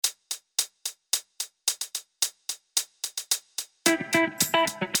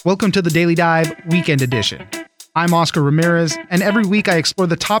Welcome to the Daily Dive Weekend Edition. I'm Oscar Ramirez, and every week I explore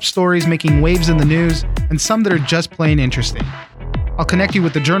the top stories making waves in the news and some that are just plain interesting. I'll connect you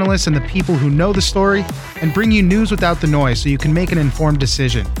with the journalists and the people who know the story and bring you news without the noise so you can make an informed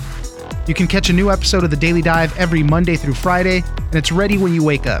decision. You can catch a new episode of the Daily Dive every Monday through Friday, and it's ready when you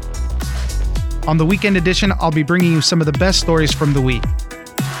wake up. On the Weekend Edition, I'll be bringing you some of the best stories from the week.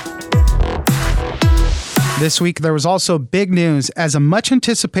 This week, there was also big news as a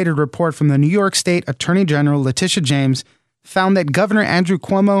much-anticipated report from the New York State Attorney General Letitia James found that Governor Andrew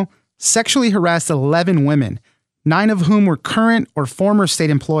Cuomo sexually harassed 11 women, 9 of whom were current or former state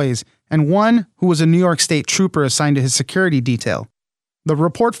employees, and 1 who was a New York State trooper assigned to his security detail. The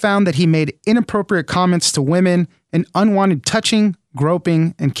report found that he made inappropriate comments to women and unwanted touching,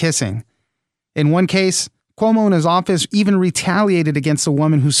 groping, and kissing. In one case, Cuomo and his office even retaliated against a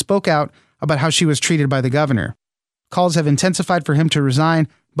woman who spoke out about how she was treated by the governor. Calls have intensified for him to resign,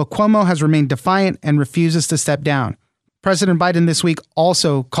 but Cuomo has remained defiant and refuses to step down. President Biden this week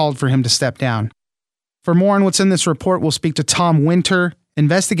also called for him to step down. For more on what's in this report, we'll speak to Tom Winter,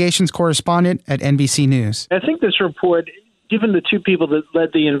 investigations correspondent at NBC News. I think this report, given the two people that led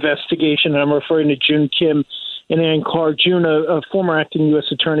the investigation, and I'm referring to June Kim and Ann Clark. June, a former acting U.S.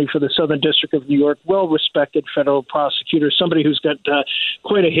 attorney for the Southern District of New York, well-respected federal prosecutor, somebody who's got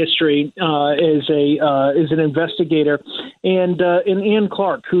quite a history as an investigator, and Ann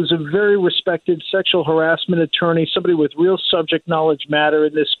Clark, who's a very respected sexual harassment attorney, somebody with real subject knowledge matter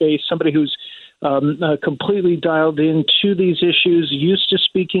in this space, somebody who's completely dialed into these issues, used to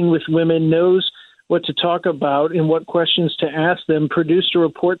speaking with women, knows what to talk about and what questions to ask them, produced a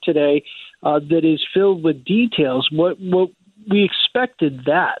report today that is filled with details. What we expected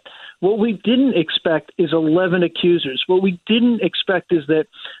that. What we didn't expect is 11 accusers. What we didn't expect is that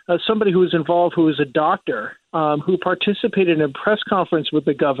somebody who was involved, who was a doctor, who participated in a press conference with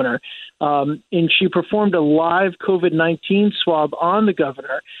the governor, and she performed a live COVID-19 swab on the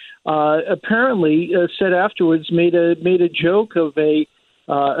governor, apparently said afterwards, made a joke of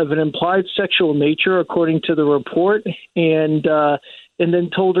an implied sexual nature, according to the report, and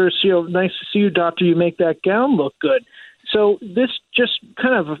then told her, nice to see you, doctor, you make that gown look good. So this just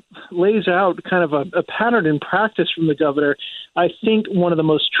kind of lays out kind of a pattern in practice from the governor. I think one of the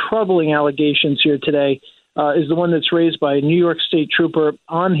most troubling allegations here today is the one that's raised by a New York State trooper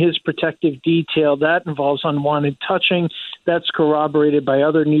on his protective detail. That involves unwanted touching. That's corroborated by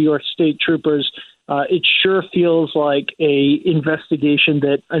other New York State troopers. It sure feels like a investigation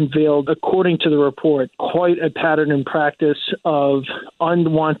that unveiled, according to the report, quite a pattern in practice of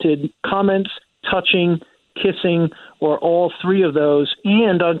unwanted comments, touching, kissing, or all three of those.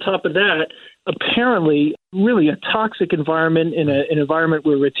 And on top of that, apparently really a toxic environment in an environment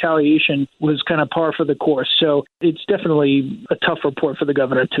where retaliation was kind of par for the course. So it's definitely a tough report for the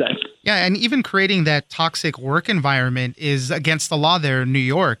governor today. Yeah, and even creating that toxic work environment is against the law there in New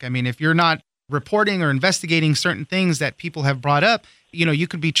York. I mean, if you're not reporting or investigating certain things that people have brought up, you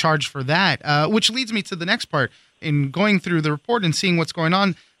could be charged for that, which leads me to the next part. In going through the report and seeing what's going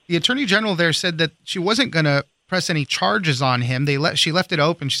on, the attorney general there said that she wasn't going to press any charges on him. She left it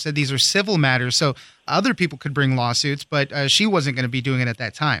open. She said these are civil matters, so other people could bring lawsuits, but she wasn't going to be doing it at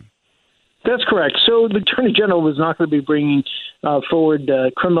that time. That's correct. So the attorney general was not going to be bringing forward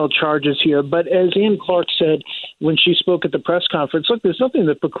criminal charges here. But as Ann Clark said when she spoke at the press conference, look, there's nothing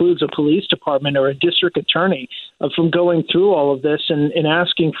that precludes a police department or a district attorney from going through all of this and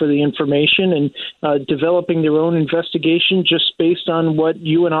asking for the information and developing their own investigation just based on what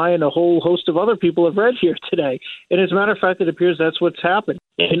you and I and a whole host of other people have read here today. And as a matter of fact, it appears that's what's happened.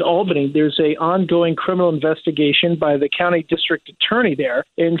 In Albany, there's an ongoing criminal investigation by the county district attorney there.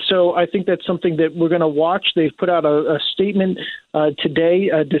 And so I think that's something that we're going to watch. They've put out a statement today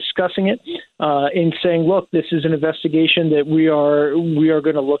discussing it and saying, look, this is an investigation that we are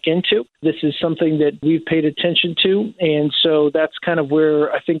going to look into. This is something that we've paid attention to. And so that's kind of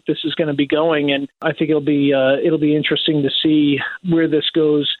where I think this is going to be going. And I think it'll be interesting to see where this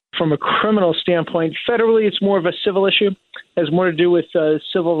goes from a criminal standpoint. Federally, it's more of a civil issue. It has more to do with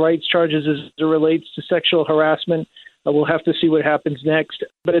civil rights charges as it relates to sexual harassment. We'll have to see what happens next.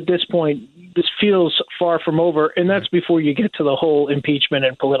 But at this point, this feels far from over, and that's before you get to the whole impeachment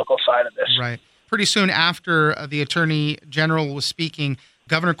and political side of this. Right. Pretty soon after the Attorney General was speaking,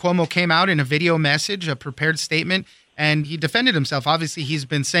 Governor Cuomo came out in a video message, a prepared statement, and he defended himself. Obviously, he's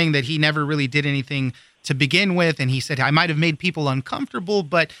been saying that he never really did anything to begin with, and he said, I might have made people uncomfortable,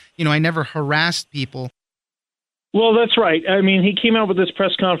 but, I never harassed people. Well, that's right. I mean, he came out with this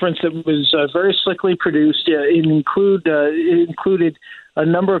press conference that was very slickly produced. It included a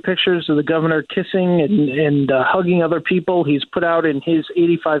number of pictures of the governor kissing and hugging other people. He's put out in his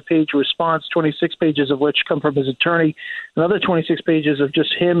 85-page response, 26 pages of which come from his attorney, another 26 pages of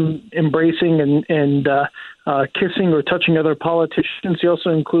just him embracing and kissing or touching other politicians. He also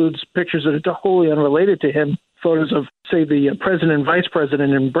includes pictures that are wholly unrelated to him, photos of, say, the president and vice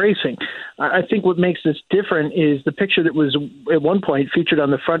president embracing. I think what makes this different is the picture that was at one point featured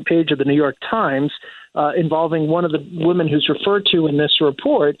on the front page of the New York Times involving one of the women who's referred to in this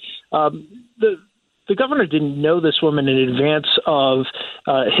report. The governor didn't know this woman in advance of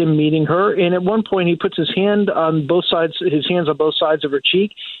him meeting her, and at one point he puts his hands on both sides of her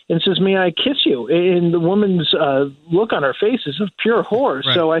cheek and says, "May I kiss you?" And the woman's look on her face is of pure horror.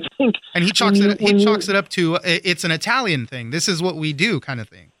 Right. So I think, and he chalks it up to it's an Italian thing. This is what we do, kind of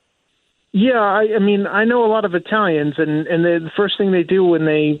thing. Yeah, I mean, I know a lot of Italians, and the first thing they do when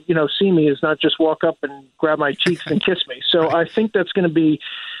they see me is not just walk up and grab my cheeks and kiss me. So Right. I think that's going to be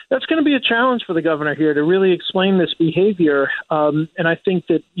a challenge for the governor here to really explain this behavior. And I think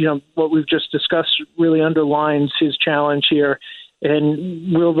that what we've just discussed really underlines his challenge here.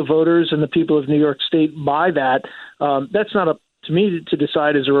 And will the voters and the people of New York State buy that? That's not up to me to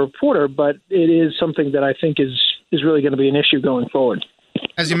decide as a reporter, but it is something that I think is really going to be an issue going forward.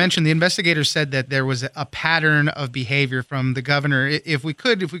 As you mentioned, the investigators said that there was a pattern of behavior from the governor. If we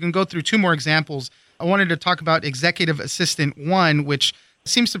can go through two more examples, I wanted to talk about Executive Assistant 1, which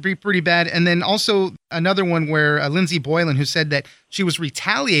seems to be pretty bad, and then also another one where Lindsay Boylan, who said that she was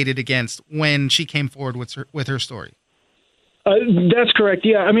retaliated against when she came forward with her story. That's correct.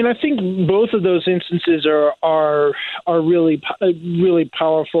 Yeah, I mean, I think both of those instances are really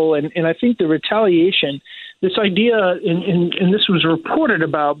powerful, and I think the retaliation, this idea, and this was reported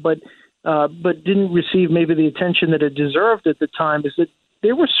about, but didn't receive maybe the attention that it deserved at the time, is that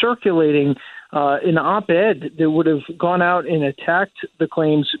they were circulating an op-ed that would have gone out and attacked the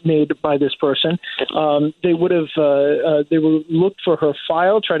claims made by this person. They would looked for her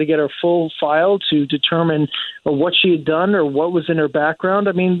file, try to get her full file to determine what she had done or what was in her background.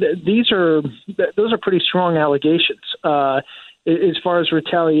 I mean, those are pretty strong allegations as far as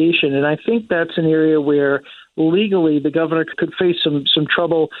retaliation, and I think that's an area where legally the governor could face some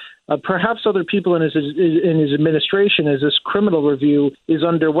trouble. Perhaps other people in his administration as this criminal review is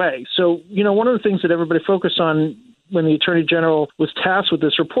underway. So, one of the things that everybody focused on when the Attorney General was tasked with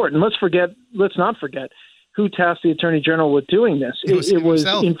this report, and let's not forget who tasked the Attorney General with doing this. It was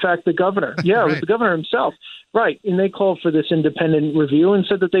in fact, the governor. Yeah, right. It was the governor himself. Right. And they called for this independent review and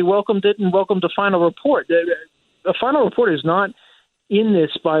said that they welcomed it and welcomed a final report. A final report is not in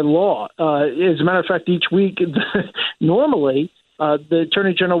this by law. As a matter of fact, each week, normally, the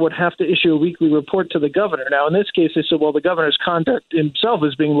Attorney General would have to issue a weekly report to the governor. Now, in this case, they said, well, the governor's conduct himself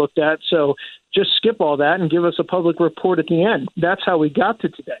is being looked at, so just skip all that and give us a public report at the end. That's how we got to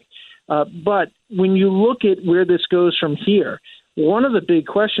today. But when you look at where this goes from here, one of the big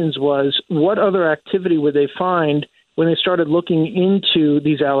questions was, what other activity would they find when they started looking into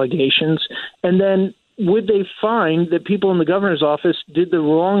these allegations? And then would they find that people in the governor's office did the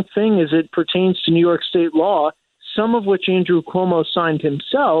wrong thing as it pertains to New York state law, some of which Andrew Cuomo signed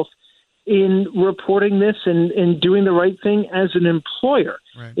himself, in reporting this and doing the right thing as an employer?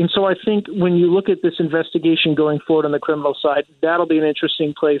 Right. And so I think when you look at this investigation going forward on the criminal side, that'll be an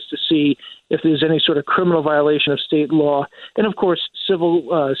interesting place to see if there's any sort of criminal violation of state law. And, of course,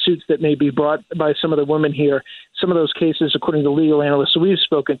 civil suits that may be brought by some of the women here. Some of those cases, according to legal analysts we've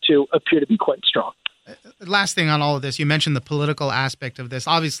spoken to, appear to be quite strong. Last thing on all of this, you mentioned the political aspect of this.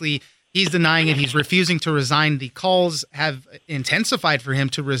 Obviously, he's denying it. He's refusing to resign. The calls have intensified for him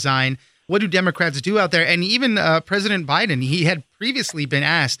to resign. What do Democrats do out there? And even President Biden, he had previously been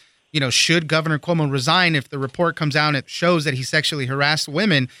asked, should Governor Cuomo resign if the report comes out and it shows that he sexually harassed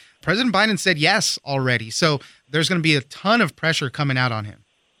women? President Biden said yes already. So there's going to be a ton of pressure coming out on him.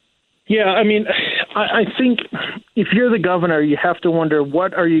 Yeah, I mean, I think if you're the governor, you have to wonder,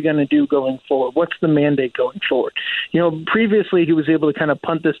 what are you going to do going forward? What's the mandate going forward? Previously he was able to kind of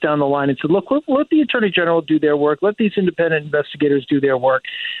punt this down the line and said, look, let the Attorney General do their work. Let these independent investigators do their work.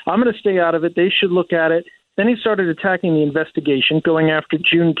 I'm going to stay out of it. They should look at it. Then he started attacking the investigation, going after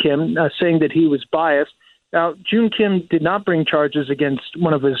June Kim, saying that he was biased. Now, June Kim did not bring charges against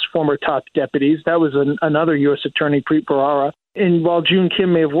one of his former top deputies. That was another U.S. attorney, Preet Bharara. And while June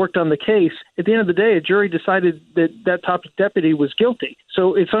Kim may have worked on the case, at the end of the day, a jury decided that top deputy was guilty.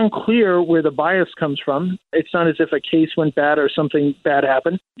 So it's unclear where the bias comes from. It's not as if a case went bad or something bad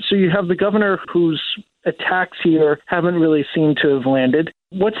happened. So you have the governor whose attacks here haven't really seemed to have landed.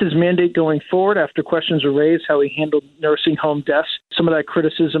 What's his mandate going forward after questions were raised, how he handled nursing home deaths? Some of that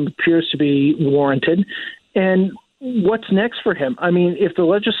criticism appears to be warranted. And what's next for him? I mean, if the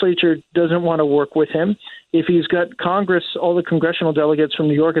legislature doesn't want to work with him, if he's got Congress, all the congressional delegates from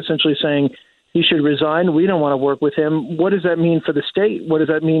New York essentially saying he should resign, we don't want to work with him, what does that mean for the state? What does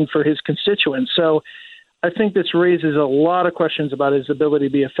that mean for his constituents? So I think this raises a lot of questions about his ability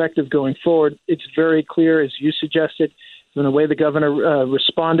to be effective going forward. It's very clear, as you suggested, from the way the governor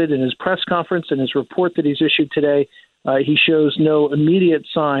responded in his press conference and his report that he's issued today, he shows no immediate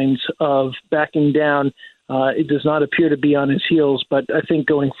signs of backing down. It does not appear to be on his heels, but I think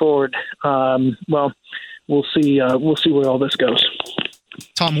going forward, we'll see where all this goes.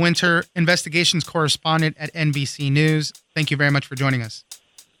 Tom Winter, investigations correspondent at NBC News. Thank you very much for joining us.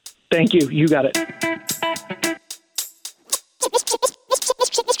 Thank you. You got it.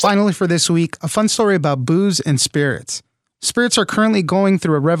 Finally for this week, a fun story about booze and spirits. Spirits are currently going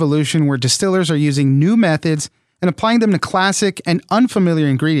through a revolution where distillers are using new methods and applying them to classic and unfamiliar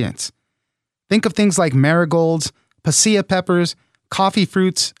ingredients. Think of things like marigolds, pasilla peppers, coffee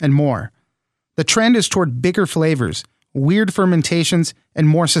fruits, and more. The trend is toward bigger flavors, weird fermentations, and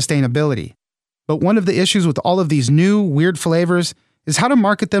more sustainability. But one of the issues with all of these new, weird flavors is how to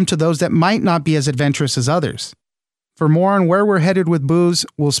market them to those that might not be as adventurous as others. For more on where we're headed with booze,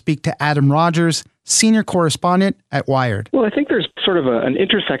 we'll speak to Adam Rogers, senior correspondent at Wired. Well, I think there's sort of an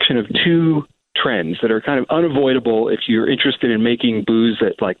intersection of two trends that are kind of unavoidable if you're interested in making booze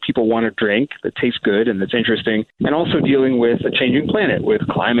that like people want to drink, that tastes good and that's interesting, and also dealing with a changing planet, with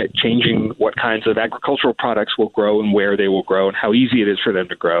climate changing what kinds of agricultural products will grow and where they will grow and how easy it is for them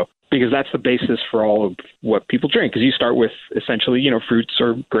to grow. Because that's the basis for all of what people drink. Because you start with essentially, fruits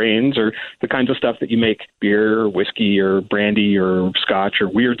or grains or the kinds of stuff that you make beer or whiskey or brandy or scotch or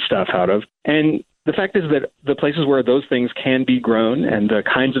weird stuff out of. And the fact is that the places where those things can be grown and the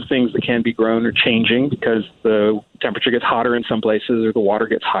kinds of things that can be grown are changing because the temperature gets hotter in some places or the water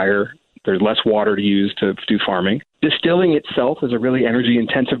gets higher. There's less water to use to do farming. Distilling itself is a really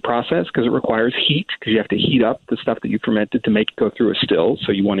energy-intensive process because it requires heat, because you have to heat up the stuff that you fermented to make it go through a still,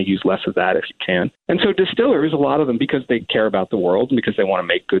 so you want to use less of that if you can. And so distillers, a lot of them, because they care about the world and because they want to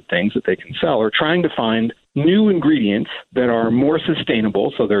make good things that they can sell, are trying to find new ingredients that are more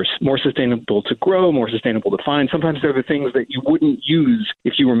sustainable, so they're more sustainable to grow, more sustainable to find. Sometimes they're the things that you wouldn't use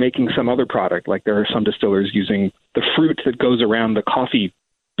if you were making some other product, like there are some distillers using the fruit that goes around the coffee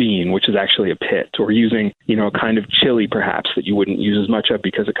bean, which is actually a pit, or using, a kind of chili perhaps that you wouldn't use as much of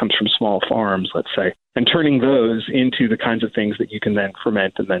because it comes from small farms, let's say, and turning those into the kinds of things that you can then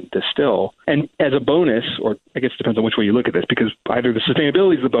ferment and then distill. And as a bonus, or I guess it depends on which way you look at this, because either the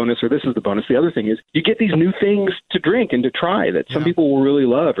sustainability is the bonus or this is the bonus. The other thing is you get these new things to drink and to try that some people will really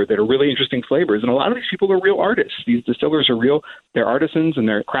love or that are really interesting flavors. And a lot of these people are real artists. These distillers are real, they're artisans and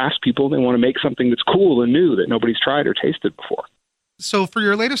they're craftspeople. They want to make something that's cool and new that nobody's tried or tasted before. So for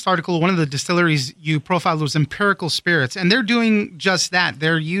your latest article, one of the distilleries you profiled was Empirical Spirits, and they're doing just that.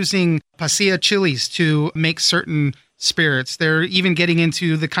 They're using pasilla chilies to make certain spirits. They're even getting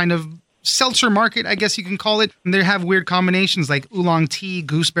into the kind of seltzer market, I guess you can call it. And they have weird combinations like oolong tea,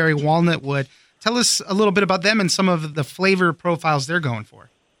 gooseberry, walnut wood. Tell us a little bit about them and some of the flavor profiles they're going for.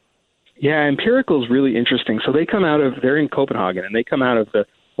 Yeah, Empirical is really interesting. So they're in Copenhagen, and they come out of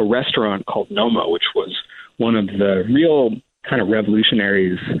a restaurant called Noma, which was one of the real kind of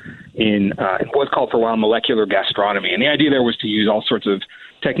revolutionaries in what's called for a while molecular gastronomy. And the idea there was to use all sorts of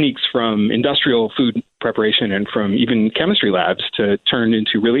techniques from industrial food preparation and from even chemistry labs to turn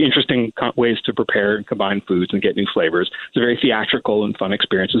into really interesting ways to prepare and combine foods and get new flavors. It's a very theatrical and fun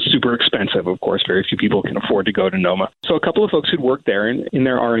experience. It's super expensive, of course. Very few people can afford to go to Noma. So a couple of folks who'd worked there in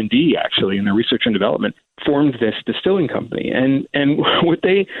their R&D, actually, in their research and development, formed this distilling company. And what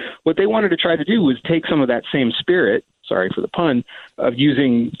they wanted to try to do was take some of that same spirit, sorry for the pun, of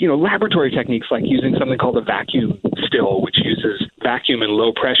using, laboratory techniques like using something called a vacuum still, which uses vacuum and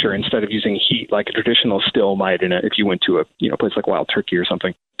low pressure instead of using heat like a traditional still might if you went to a place like Wild Turkey or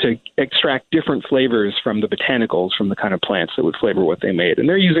something, to extract different flavors from the botanicals, from the kind of plants that would flavor what they made. And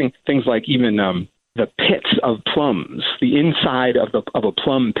they're using things like even the pits of plums, the inside of a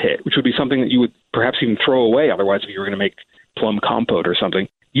plum pit, which would be something that you would perhaps even throw away otherwise if you were going to make plum compote or something.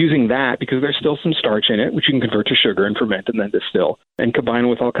 Using that, because there's still some starch in it, which you can convert to sugar and ferment and then distill, and combine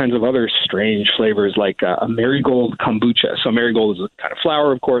with all kinds of other strange flavors like a marigold kombucha. So marigold is a kind of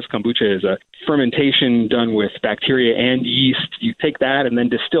flower, of course. Kombucha is a fermentation done with bacteria and yeast. You take that and then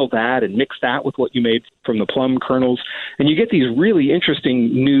distill that and mix that with what you made from the plum kernels, and you get these really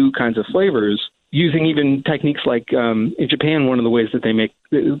interesting new kinds of flavors using even techniques like in Japan, one of the ways that they make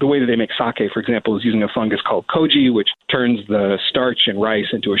the way that they make sake, for example, is using a fungus called koji, which turns the starch in rice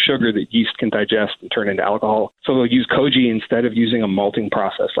into a sugar that yeast can digest and turn into alcohol. So they'll use koji instead of using a malting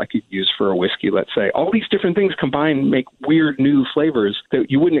process like you'd use for a whiskey, let's say. All these different things combined make weird new flavors that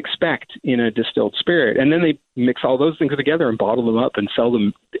you wouldn't expect in a distilled spirit. And then they mix all those things together and bottle them up and sell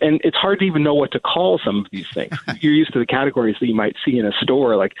them. And it's hard to even know what to call some of these things. You're used to the categories that you might see in a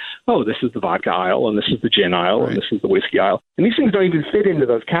store, like, oh, this is the vodka aisle, and this is the gin aisle, and this is the whiskey aisle. And these things don't even fit into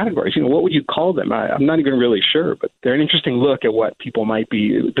those categories. What would you call them? I'm not even really sure, but they're an interesting look at what people might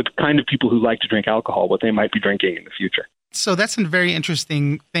be, the kind of people who like to drink alcohol, what they might be drinking in the future. So that's a very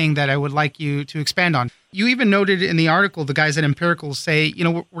interesting thing that I would like you to expand on. You even noted in the article, the guys at Empirical say,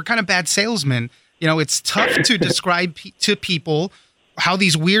 we're kind of bad salesmen. It's tough to describe to people how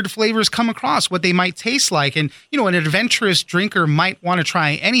these weird flavors come across, what they might taste like. And, an adventurous drinker might want to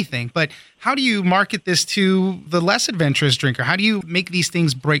try anything. But how do you market this to the less adventurous drinker? How do you make these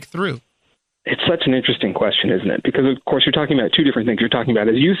things break through? It's such an interesting question, isn't it? Because, of course, you're talking about two different things. You're talking about,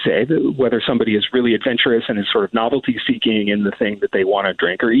 as you say, whether somebody is really adventurous and is sort of novelty-seeking in the thing that they want to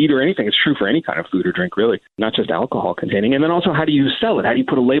drink or eat or anything. It's true for any kind of food or drink, really, not just alcohol-containing. And then also, how do you sell it? How do you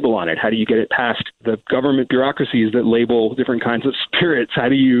put a label on it? How do you get it past the government bureaucracies that label different kinds of spirits? How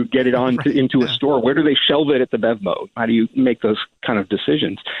do you get it into a store? Where do they shelve it at the bev mode? How do you make those kind of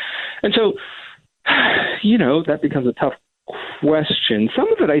decisions? And so, that becomes a tough question.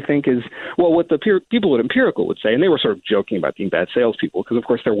 Some of it, I think, is, what the people at Empirical would say, and they were sort of joking about being bad salespeople because, of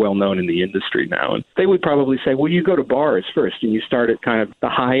course, they're well known in the industry now. And they would probably say, well, you go to bars first and you start at kind of the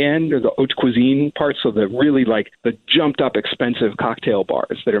high end or the haute cuisine parts, so the really like the jumped up expensive cocktail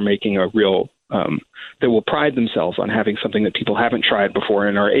bars that are making a real that will pride themselves on having something that people haven't tried before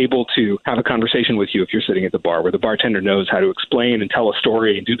and are able to have a conversation with you if you're sitting at the bar, where the bartender knows how to explain and tell a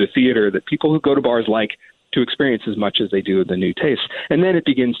story and do the theater that people who go to bars like to experience as much as they do the new taste. And then it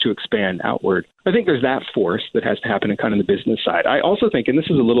begins to expand outward. I think there's that force that has to happen in kind of the business side. I also think, and this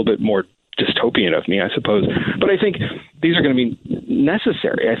is a little bit more dystopian of me, I suppose, but I think these are going to be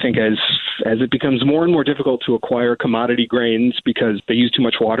necessary. I think as it becomes more and more difficult to acquire commodity grains because they use too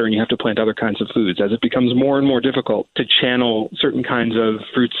much water and you have to plant other kinds of foods, as it becomes more and more difficult to channel certain kinds of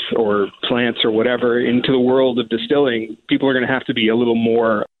fruits or plants or whatever into the world of distilling, people are going to have to be a little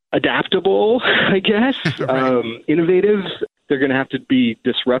more adaptable, I guess, innovative. They're going to have to be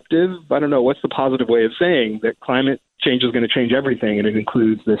disruptive. I don't know. What's the positive way of saying that climate change is going to change everything, and it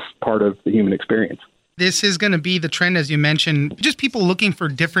includes this part of the human experience? This is going to be the trend, as you mentioned, just people looking for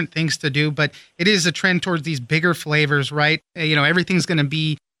different things to do, but it is a trend towards these bigger flavors, right? Everything's going to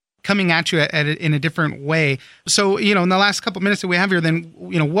be coming at you in a different way. So, in the last couple of minutes that we have here, then,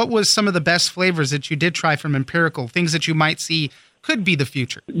 what was some of the best flavors that you did try from Empirical, things that you might see could be the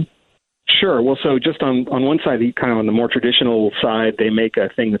future? Sure. Well, so just on one side, kind of on the more traditional side, they make a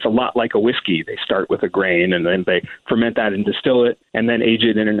thing that's a lot like a whiskey. They start with a grain and then they ferment that and distill it and then age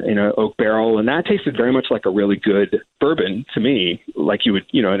it in an oak barrel. And that tasted very much like a really good bourbon to me, like you would,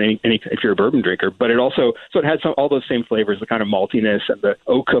 in any if you're a bourbon drinker. But it also, so it had all those same flavors, the kind of maltiness and the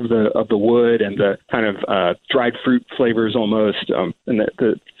oak of the wood and the kind of dried fruit flavors almost, and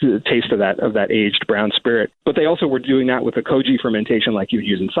the taste of that aged brown spirit. But they also were doing that with a koji fermentation like you would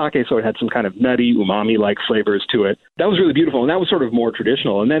use in sake, so it had some kind of nutty, umami-like flavors to it. That was really beautiful, and that was sort of more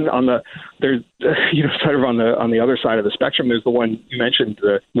traditional. And then on the other side of the spectrum, there's the one you mentioned,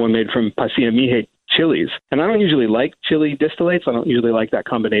 the one made from Pasilla Mije chilies. And I don't usually like chili distillates. I don't usually like that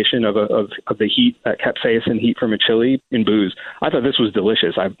combination of the heat, that capsaicin heat from a chili in booze. I thought this was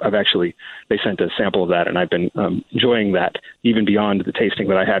delicious. They sent a sample of that, and I've been enjoying that even beyond the tasting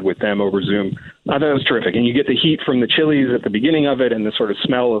that I had with them over Zoom. I thought it was terrific. And you get the heat from the chilies at the beginning of it and the sort of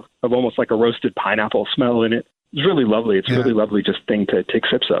smell of almost like a roasted pineapple smell in it. It's really lovely. It's a really lovely just thing to take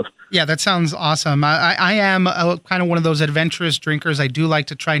sips of. Yeah, that sounds awesome. I am kind of one of those adventurous drinkers. I do like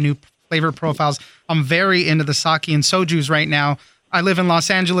to try new flavor profiles. I'm very into the sake and sojus right now. I live in Los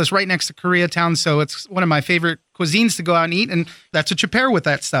Angeles, right next to Koreatown, so it's one of my favorite cuisines to go out and eat, and that's what you pair with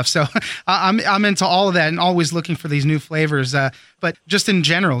that stuff. So I'm into all of that and always looking for these new flavors. But just in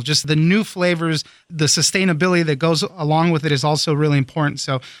general, just the new flavors, the sustainability that goes along with it is also really important.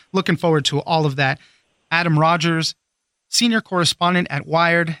 So looking forward to all of that. Adam Rogers, senior correspondent at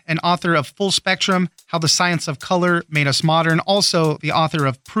Wired and author of Full Spectrum, How the Science of Color Made Us Modern, also the author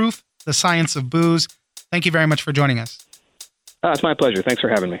of Proof, The Science of Booze. Thank you very much for joining us. It's my pleasure. Thanks for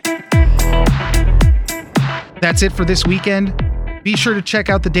having me. That's it for this weekend. Be sure to check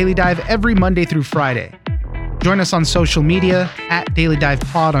out the Daily Dive every Monday through Friday. Join us on social media at Daily Dive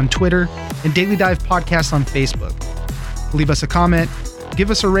Pod on Twitter and Daily Dive Podcast on Facebook. Leave us a comment, give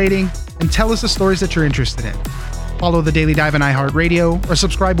us a rating, and tell us the stories that you're interested in. Follow The Daily Dive on iHeartRadio or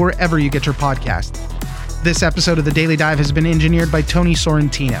subscribe wherever you get your podcast. This episode of The Daily Dive has been engineered by Tony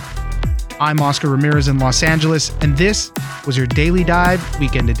Sorrentino. I'm Oscar Ramirez in Los Angeles, and this was your Daily Dive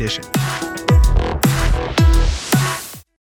Weekend Edition.